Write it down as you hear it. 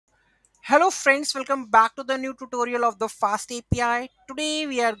Hello friends, welcome back to the new tutorial of the FastAPI. Today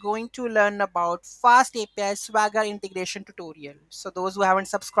we are going to learn about FastAPI Swagger integration tutorial. So those who haven't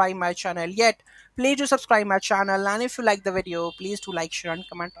subscribed my channel yet, please do subscribe my channel, and if you like the video, please do like, share and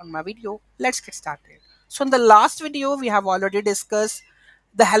comment on my video. Let's get started. So in the last video we have already discussed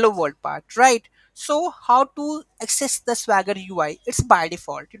the hello world part, right? So how to access the Swagger UI? It's by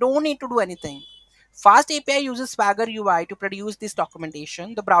default. You don't need to do anything. Fast API uses Swagger UI to produce this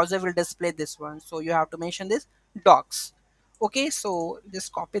documentation. The browser will display this one. So you have to mention this docs. Okay, so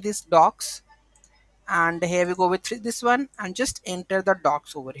just copy this docs and here we go with this one and just enter the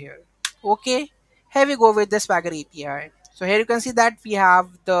docs over here. Okay, here we go with the Swagger API. So here you can see that we have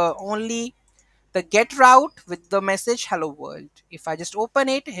the only the get route with the message hello world. If I just open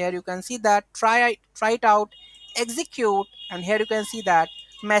it, here you can see that try it out, execute, and here you can see that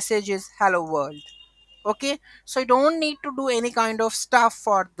message is hello world. Okay, so you don't need to do any kind of stuff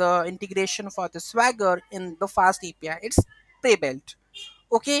for the integration for the Swagger in the Fast API. It's pre-built.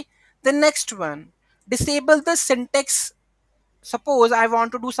 Okay, the next one, disable the syntax. Suppose I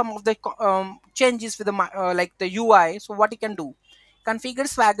want to do some of the changes with the like the UI. So what you can do, configure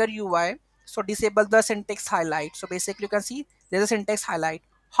Swagger UI. So disable the syntax highlight. So basically you can see there's a syntax highlight.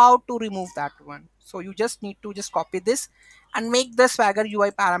 How to remove that one? So you just need to just copy this and make the Swagger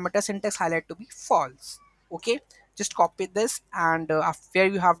UI parameter syntax highlight to be false. Okay, just copy this and after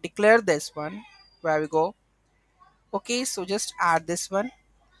you have declared this one, where we go. Okay, so just add this one.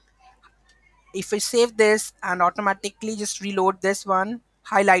 If we save this and automatically just reload this one,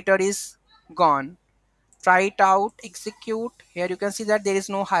 highlighter is gone. Try it out, execute. Here you can see that there is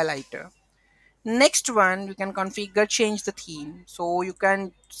no highlighter. Next one, you can configure change the theme. So you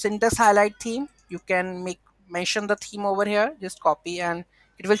can syntax highlight theme. You can mention the theme over here. Just copy and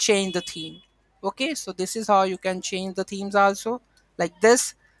it will change the theme. Okay, so this is how you can change the themes also, like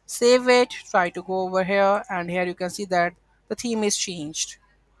this. Save it, try to go over here, and here you can see that the theme is changed.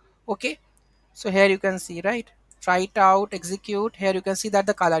 Okay, so here you can see, right? Try it out, execute. Here you can see that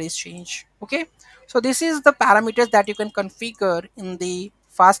the color is changed. Okay, so this is the parameters that you can configure in the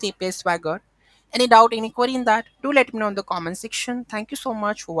Fast API Swagger. Any doubt, any query in that, do let me know in the comment section. Thank you so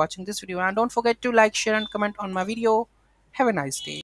much for watching this video, and don't forget to like, share and comment on my video. Have a nice day.